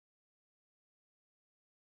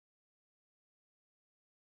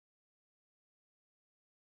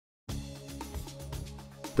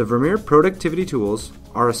The Vermeer Productivity Tools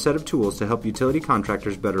are a set of tools to help utility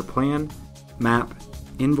contractors better plan, map,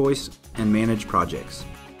 invoice, and manage projects.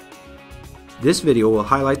 This video will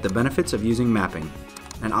highlight the benefits of using mapping,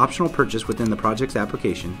 an optional purchase within the project's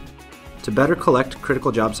application, to better collect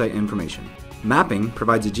critical job site information. Mapping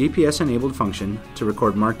provides a GPS-enabled function to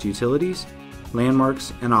record marked utilities,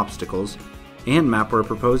 landmarks, and obstacles, and map where a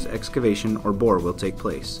proposed excavation or bore will take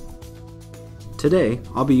place. Today,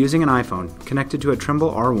 I'll be using an iPhone connected to a Trimble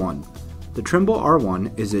R1. The Trimble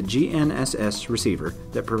R1 is a GNSS receiver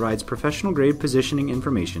that provides professional-grade positioning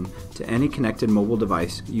information to any connected mobile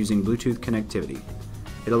device using Bluetooth connectivity.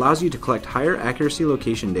 It allows you to collect higher accuracy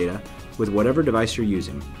location data with whatever device you're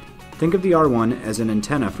using. Think of the R1 as an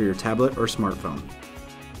antenna for your tablet or smartphone.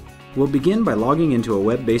 We'll begin by logging into a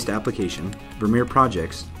web-based application, Vermeer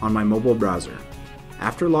Projects, on my mobile browser.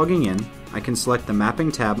 After logging in, I can select the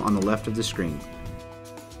Mapping tab on the left of the screen.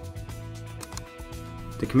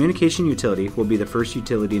 The communication utility will be the first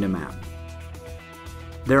utility to map.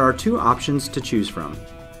 There are two options to choose from.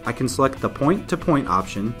 I can select the point-to-point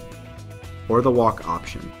option or the walk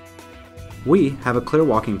option. We have a clear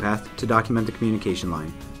walking path to document the communication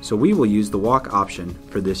line, so we will use the walk option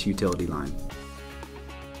for this utility line.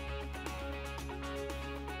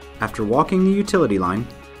 After walking the utility line,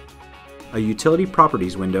 a Utility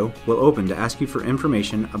Properties window will open to ask you for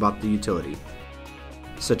information about the utility,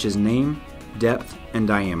 such as name, depth, and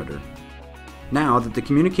diameter. Now that the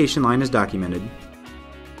communication line is documented,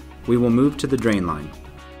 we will move to the drain line.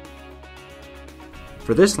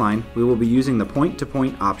 For this line, we will be using the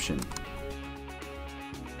point-to-point option.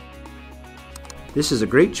 This is a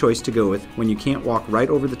great choice to go with when you can't walk right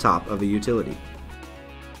over the top of a utility.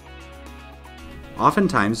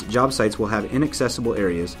 Oftentimes, job sites will have inaccessible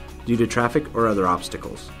areas due to traffic or other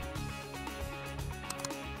obstacles.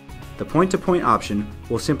 The point-to-point option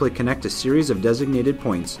will simply connect a series of designated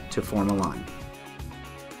points to form a line.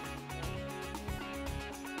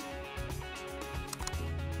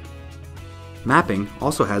 Mapping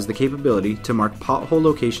also has the capability to mark pothole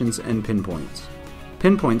locations and pinpoints.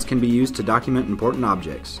 Pinpoints can be used to document important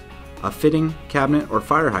objects. A fitting, cabinet, or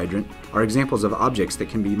fire hydrant are examples of objects that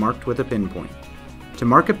can be marked with a pinpoint. To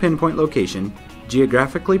mark a pinpoint location,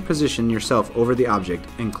 geographically position yourself over the object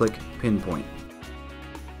and click Pinpoint.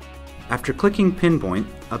 After clicking Pinpoint,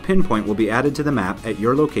 a pinpoint will be added to the map at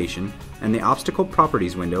your location and the Obstacle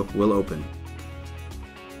Properties window will open.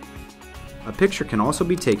 A picture can also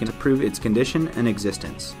be taken to prove its condition and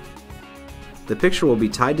existence. The picture will be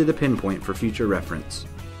tied to the pinpoint for future reference.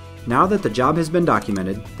 Now that the job has been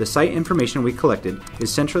documented, the site information we collected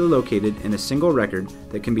is centrally located in a single record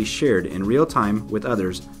that can be shared in real time with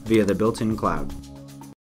others via the built-in cloud.